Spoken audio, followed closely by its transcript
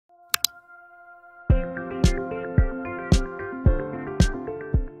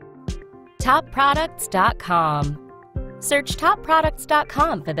TopProducts.com. Search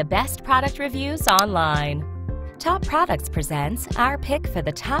TopProducts.com for the best product reviews online. Top Products presents our pick for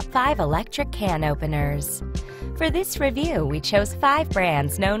the top 5 electric can openers. For this review, we chose 5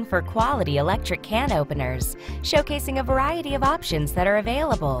 brands known for quality electric can openers, showcasing a variety of options that are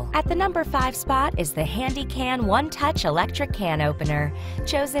available. At the number 5 spot is the HandyCan One-Touch Electric Can Opener,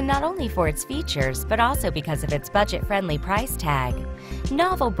 chosen not only for its features, but also because of its budget-friendly price tag.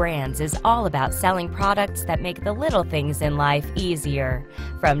 Novel Brands is all about selling products that make the little things in life easier,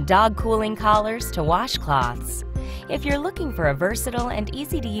 from dog cooling collars to washcloths. If you're looking for a versatile and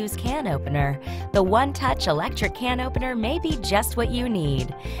easy-to-use can opener, the One-Touch Electric Can Opener may be just what you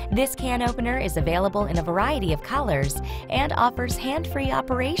need. This can opener is available in a variety of colors and offers hand-free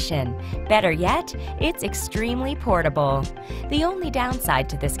operation. Better yet, it's extremely portable. The only downside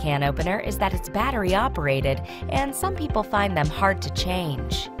to this can opener is that it's battery-operated, and some people find them hard to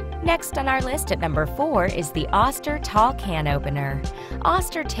change. Next on our list at number 4 is the Oster Tall Can Opener.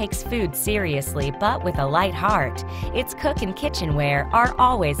 Oster takes food seriously, but with a light heart. Its cook and kitchenware are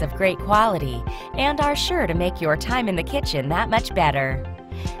always of great quality and are sure to make your time in the kitchen that much better.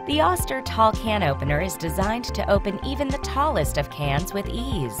 The Oster Tall Can Opener is designed to open even the tallest of cans with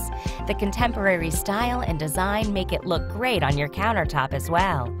ease. The contemporary style and design make it look great on your countertop as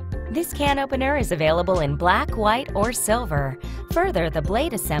well. This can opener is available in black, white, or silver. Further, the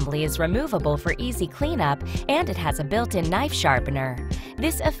blade assembly is removable for easy cleanup, and it has a built-in knife sharpener.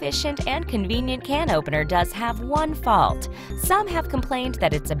 This efficient and convenient can opener does have one fault. Some have complained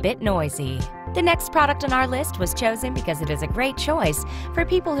that it's a bit noisy. The next product on our list was chosen because it is a great choice for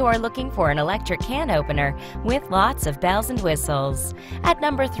people who are looking for an electric can opener with lots of bells and whistles. At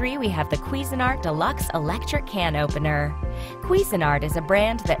number 3, we have the Cuisinart Deluxe Electric Can Opener. Cuisinart is a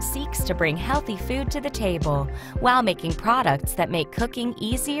brand that seeks to bring healthy food to the table while making products that make cooking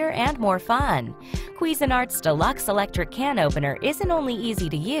easier and more fun. Cuisinart's Deluxe Electric Can Opener isn't only easy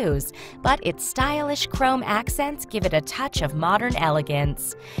to use, but its stylish chrome accents give it a touch of modern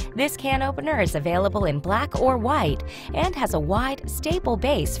elegance. This can opener is available in black or white and has a wide, stable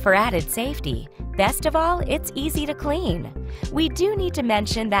base for added safety. Best of all, it's easy to clean. We do need to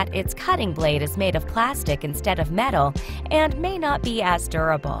mention that its cutting blade is made of plastic instead of metal and may not be as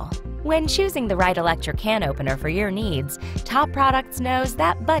durable. When choosing the right electric can opener for your needs, Top Products knows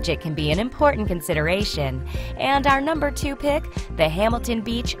that budget can be an important consideration. And our number 2 pick, the Hamilton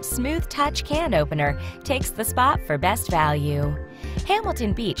Beach Smooth Touch Can Opener, takes the spot for best value.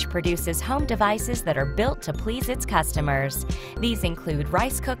 Hamilton Beach produces home devices that are built to please its customers. These include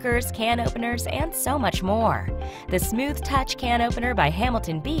rice cookers, can openers, and so much more. The Smooth Touch Can Opener by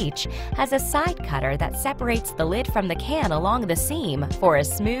Hamilton Beach has a side cutter that separates the lid from the can along the seam for a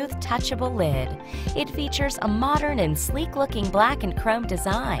smooth, touchable lid. It features a modern and sleek-looking black and chrome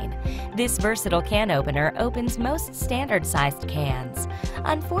design. This versatile can opener opens most standard-sized cans.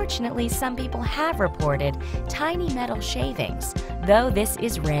 Unfortunately, some people have reported tiny metal shavings, though this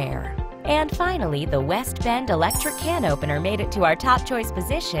is rare. And finally, the West Bend Electric Can Opener made it to our top choice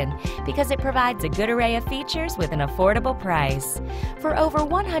position because it provides a good array of features with an affordable price. For over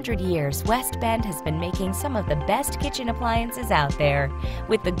 100 years, West Bend has been making some of the best kitchen appliances out there,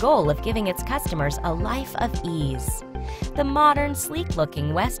 with the goal of giving its customers a life of ease. The modern,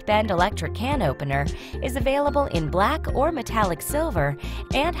 sleek-looking West Bend Electric Can Opener is available in black or metallic silver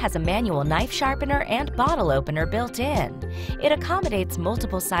and has a manual knife sharpener and bottle opener built in. It accommodates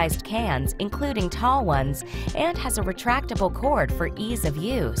multiple-sized cans, including tall ones, and has a retractable cord for ease of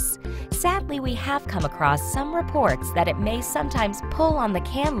use. Sadly, we have come across some reports that it may sometimes pull on the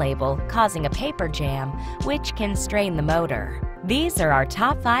can label, causing a paper jam, which can strain the motor. These are our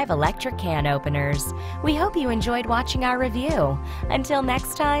top 5 electric can openers. We hope you enjoyed watching our review. Until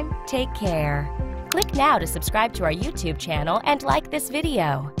next time, take care. Click now to subscribe to our YouTube channel and like this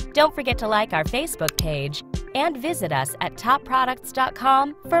video. Don't forget to like our Facebook page and visit us at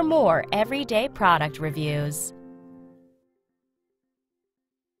TopProducts.com for more everyday product reviews.